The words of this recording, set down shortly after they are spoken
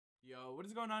Yo, what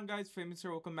is going on, guys? Famous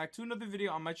here. Welcome back to another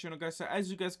video on my channel, guys. So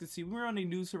as you guys can see, we're on a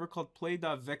new server called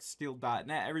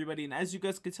play.vexsteel.net, everybody. And as you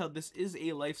guys can tell, this is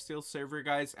a lifesteal server,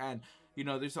 guys. And you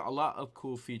know, there's a lot of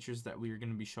cool features that we're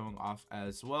going to be showing off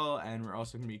as well. And we're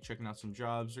also going to be checking out some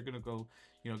jobs. We're going to go,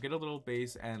 you know, get a little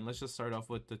base, and let's just start off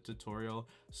with the tutorial.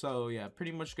 So yeah,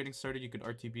 pretty much getting started. You could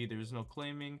RTB, there's no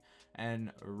claiming,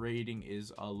 and raiding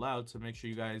is allowed. So make sure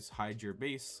you guys hide your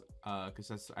base, because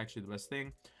that's actually the best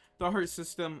thing. The heart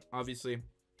system, obviously,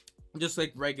 just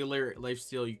like regular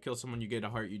lifesteal, you kill someone, you get a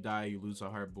heart, you die, you lose a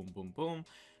heart, boom, boom, boom.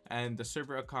 And the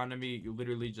server economy, you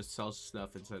literally just sell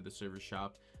stuff inside the server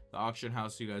shop. The auction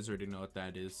house, you guys already know what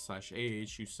that is,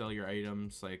 /AH, you sell your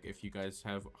items. Like if you guys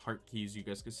have heart keys, you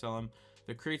guys can sell them.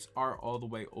 The crates are all the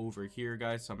way over here,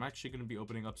 guys, so I'm actually going to be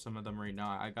opening up some of them right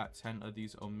now. I got 10 of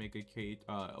these omega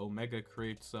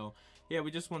crates, so yeah,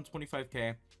 we just won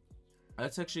 25k.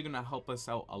 That's actually gonna help us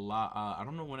out a lot. I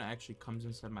don't know when it actually comes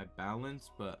inside my balance,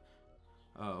 but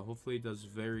hopefully it does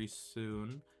very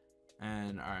soon.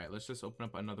 And all right, let's just open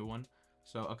up another one.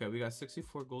 So okay, we got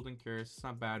 64 golden carrots. It's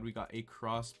not bad. We got a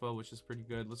crossbow, which is pretty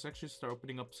good. Let's actually start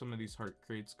opening up some of these heart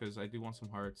crates, because I do want some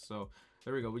hearts. So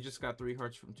there we go. We just got 3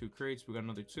 hearts from 2 crates. We got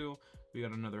another 2. We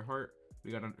got another heart.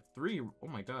 We got 3. Oh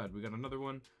my god, we got another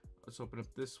one. Let's open up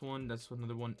this one. That's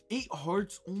another one. 8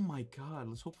 hearts. Oh my god.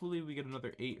 Let's hopefully we get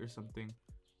another 8 or something.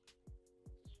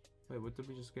 Wait, what did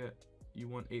we just get? You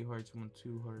want 8 hearts. You want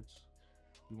 2 hearts.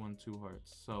 You want 2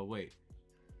 hearts. So wait,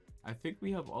 I think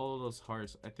we have all of those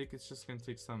hearts. I think it's just gonna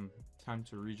take some time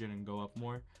to regen and go up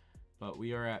more, but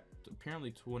we are at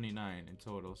apparently 29 in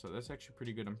total, so that's actually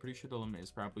pretty good. I'm pretty sure the limit is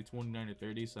probably 29 or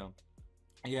 30, so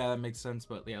yeah, that makes sense.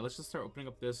 But yeah, let's just start opening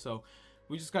up this. So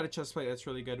we just got a chest plate. That's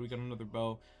really good. We got another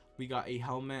bow. We got a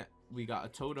helmet. We got a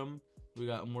totem. We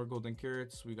got more golden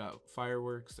carrots. We got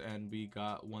fireworks, and we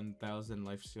got 1000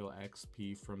 lifesteal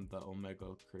XP from the omega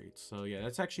crates. So yeah,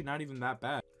 that's actually not even that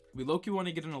bad. We low-key want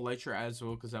to get an elytra as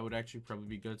well, because that would actually probably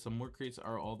be good. Some more crates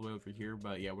are all the way over here,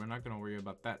 but yeah, we're not going to worry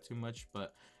about that too much.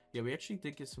 But yeah, we actually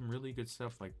did get some really good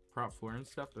stuff, like prop 4 and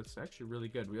stuff. That's actually really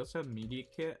good. We also have media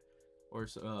kit, or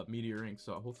media ring,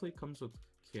 so hopefully it comes with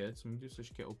kits. Let me do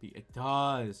such kit OP. It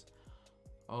does.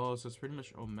 Oh, so it's pretty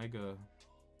much omega.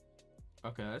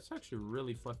 Okay, that's actually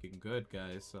really fucking good,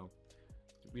 guys. So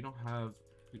we don't have,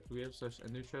 do we have such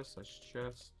ender chest, such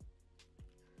chest,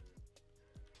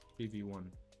 PV1,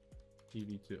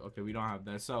 PV2. Okay, we don't have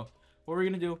that. So what we're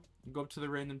gonna do, go up to the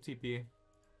random TP.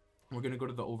 We're gonna go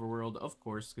to the overworld, of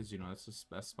course, because you know that's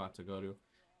the best spot to go to.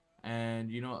 And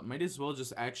you know, might as well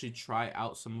just actually try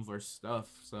out some of our stuff.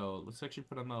 So let's actually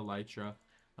put on the elytra.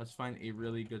 Let's find a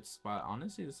really good spot.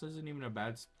 Honestly, this isn't even a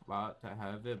bad spot to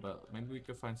have it, but maybe we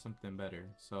could find something better.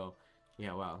 So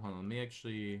yeah, wow, hold on, let me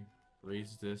actually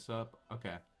raise this up.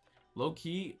 Okay,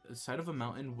 low-key, the side of a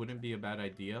mountain wouldn't be a bad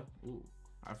idea. Ooh,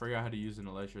 I forgot how to use an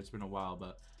elytra. It's been a while,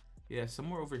 but yeah,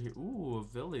 somewhere over here. Ooh, a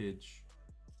village.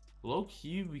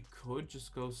 Low-key, we could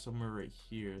just go somewhere right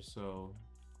here. So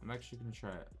I'm actually gonna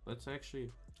try it. Let's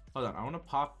actually, hold on, I want to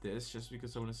pop this just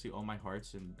because I want to see all my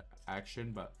hearts in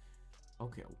action. But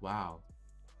okay, wow,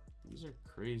 these are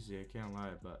crazy, I can't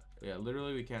lie. But yeah,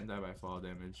 literally we can't die by fall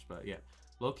damage. But yeah,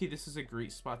 low-key, this is a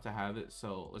great spot to have it,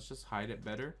 so let's just hide it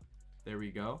better. There we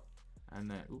go. And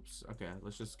then oops, okay,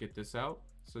 let's just get this out.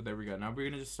 So there we go. Now we're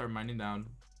gonna just start mining down.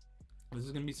 This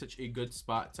is gonna be such a good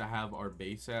spot to have our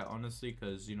base at, honestly,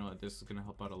 because you know this is gonna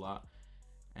help out a lot.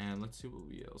 And let's see what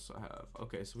we also have.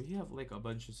 Okay, so we have like a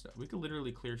bunch of stuff. We could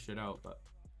literally clear shit out, but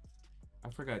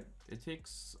I forgot it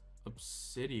takes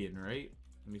obsidian, right?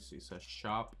 Let me see. It says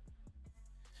shop,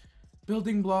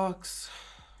 building blocks.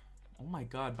 Oh my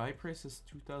god, buy price is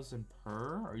 2000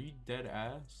 per. Are you dead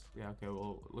ass? Yeah, okay,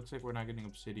 well, it looks like we're not getting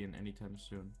obsidian anytime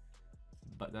soon,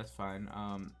 but that's fine.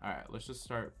 All right, let's just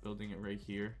start building it right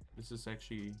here. This is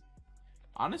actually,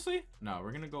 honestly, no,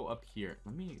 we're gonna go up here.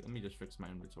 Let me just fix my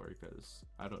inventory, because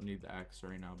I don't need the axe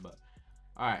right now. But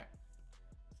all right,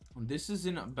 this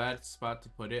isn't a bad spot to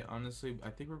put it, honestly.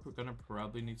 I think we're gonna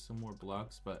probably need some more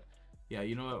blocks, but yeah,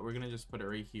 you know what, we're gonna just put it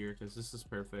right here, because this is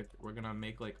perfect. We're gonna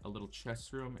make like a little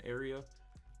chest room area.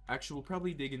 Actually, we'll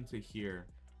probably dig into here,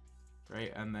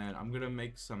 right? And then I'm gonna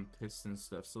make some piston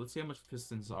stuff. So let's see how much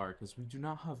pistons are, because we do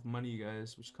not have money,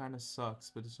 guys, which kind of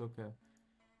sucks, but it's okay.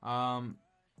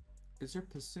 Is there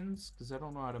pistons? Because I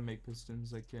don't know how to make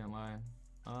pistons, I can't lie.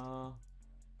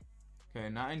 Okay,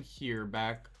 not in here.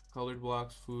 Back, colored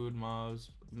blocks, food,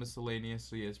 mobs, miscellaneous.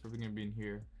 So yeah, it's probably gonna be in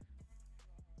here.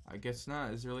 I guess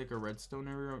not. Is there like a redstone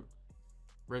area?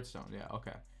 Redstone, yeah,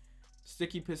 okay.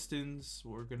 Sticky pistons,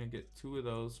 we're gonna get 2 of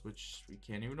those, which we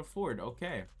can't even afford.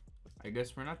 Okay, I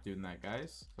guess we're not doing that,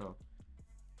 guys. So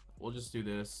we'll just do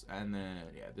this, and then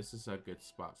yeah, this is a good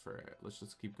spot for it. Let's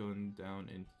just keep going down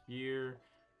in here,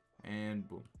 and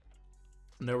boom.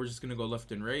 Now we're just gonna go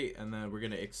left and right, and then we're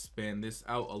gonna expand this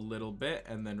out a little bit,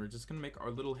 and then we're just gonna make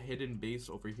our little hidden base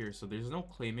over here. So there's no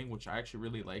claiming, which I actually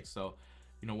really like. So,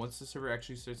 you know, once the server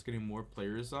actually starts getting more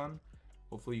players on,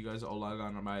 hopefully you guys all log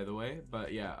on by the way.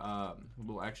 But yeah,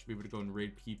 we'll actually be able to go and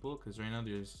raid people, because right now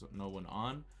there's no one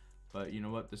on. But you know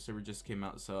what, the server just came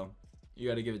out, so you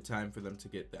got to give it time for them to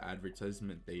get the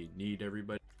advertisement they need,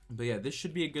 everybody. But yeah, this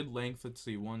should be a good length. Let's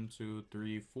see, 1 2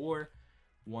 3 4,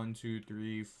 1 2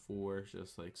 3 4,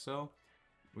 just like so.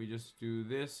 We just do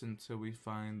this until we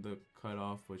find the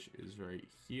cutoff, which is right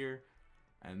here,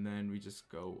 and then we just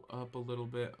go up a little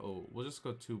bit. Oh, we'll just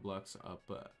go 2 blocks up,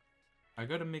 but I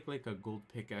gotta make like a gold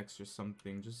pickaxe or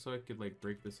something, just so I could like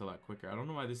break this a lot quicker. I don't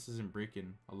know why this isn't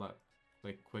breaking a lot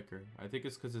like quicker. I think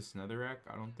it's because it's netherrack.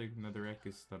 I don't think netherrack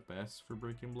is the best for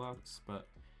breaking blocks, but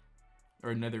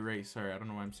or netherrack, sorry, I don't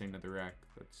know why I'm saying netherrack.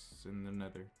 That's in the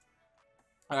nether.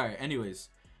 Alright, anyways,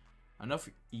 enough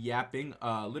yapping.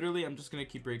 Literally I'm just gonna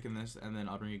keep breaking this, and then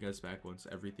I'll bring you guys back once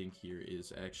everything here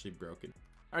is actually broken.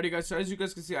 Alrighty guys, so as you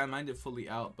guys can see, I mined it fully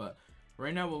out, but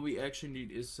right now what we actually need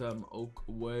is some oak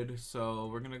wood. So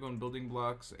we're gonna go in building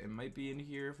blocks. It might be in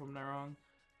here if I'm not wrong.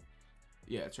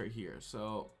 Yeah, it's right here.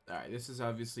 So alright, this is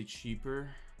obviously cheaper.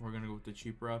 We're gonna go with the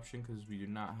cheaper option because we do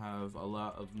not have a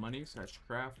lot of money.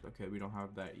 Craft. Okay, we don't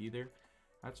have that either.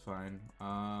 That's fine.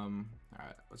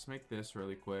 Alright, let's make this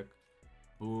really quick.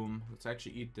 Boom. Let's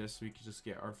actually eat this so we can just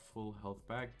get our full health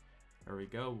back. There we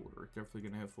go. We're definitely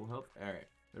gonna have full health. Alright,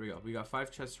 there we go. We got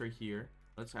 5 chests right here.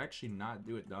 Let's actually not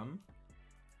do it dumb,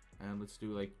 and let's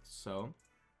do like so.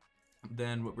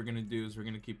 Then what we're gonna do is we're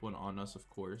gonna keep one on us, of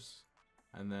course,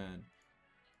 and then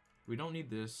we don't need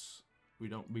this. We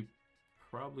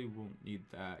probably won't need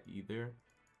that either.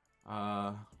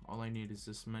 All I need is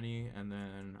this many, and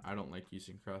then I don't like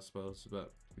using crossbows,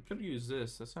 but we could use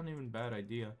this. That's not even a bad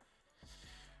idea.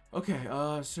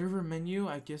 Okay, server menu,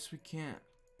 I guess we can't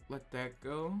let that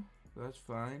go. That's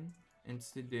fine.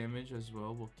 Instant damage as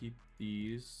well, we'll keep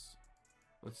these.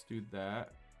 Let's do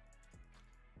that.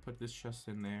 Put this chest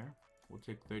in there. We'll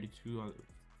take 32 of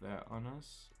that on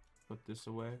us. Put this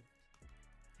away.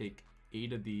 Take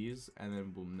 8 of these, and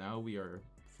then boom, now we are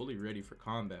fully ready for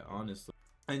combat, honestly.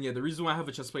 And yeah, the reason why I have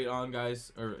a chest plate on,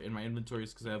 guys, or in my inventory,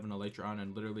 is because I have an elytra on,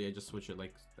 and literally I just switch it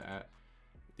like that.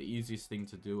 The easiest thing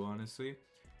to do, honestly,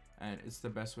 and it's the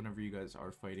best whenever you guys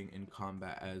are fighting in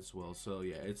combat as well. So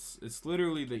yeah, it's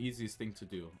literally the easiest thing to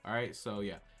do. All right, so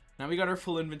yeah, now we got our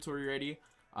full inventory ready.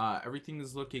 Everything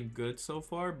is looking good so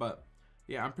far, but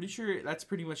yeah, I'm pretty sure that's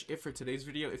pretty much it for today's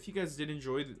video. If you guys did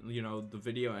enjoy the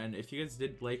video, and if you guys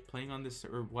did like playing on this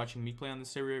or watching me play on this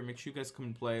server, make sure you guys come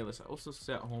and play. Let's also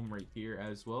set home right here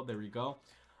as well. There we go.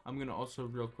 I'm gonna also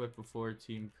real quick before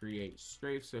team create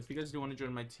strafe, so if you guys do want to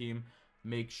join my team,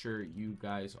 make sure you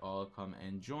guys all come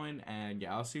and join. And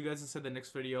yeah, I'll see you guys inside the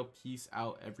next video. Peace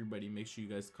out, everybody. Make sure you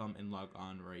guys come and log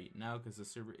on right now because the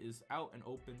server is out and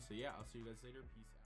open. So yeah, I'll see you guys later. Peace out.